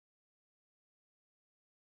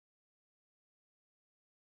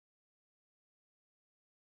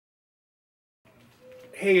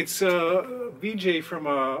Hey, it's VJ from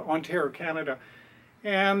Ontario, Canada,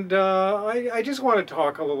 and I just want to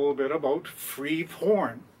talk a little bit about free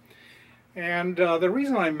porn. And the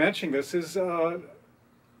reason I'm mentioning this is I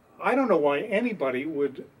don't know why anybody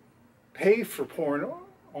would pay for porn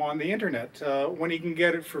on the internet when you can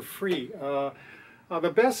get it for free.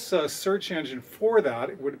 The best search engine for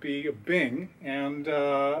that would be Bing, and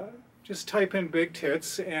just type in big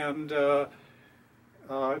tits and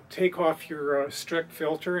take off your strict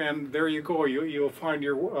filter, and there you go. You'll find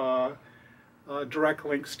your direct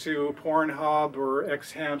links to Pornhub or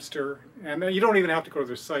Xhamster, and you don't even have to go to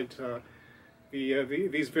their site.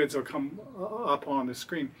 These vids will come up on the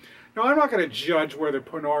screen. Now, I'm not going to judge whether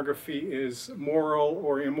pornography is moral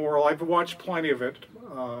or immoral. I've watched plenty of it,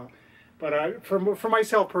 but for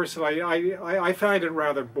myself personally, I find it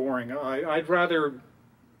rather boring. I'd rather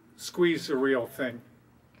squeeze the real thing.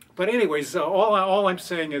 But anyways, all I'm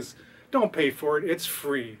saying is don't pay for it. It's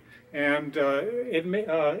free, and it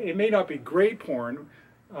may not be great porn,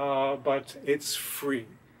 but it's free.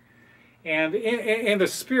 And in the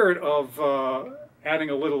spirit of adding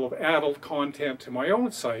a little of adult content to my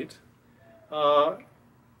own site,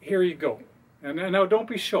 here you go. And now don't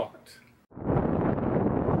be shocked.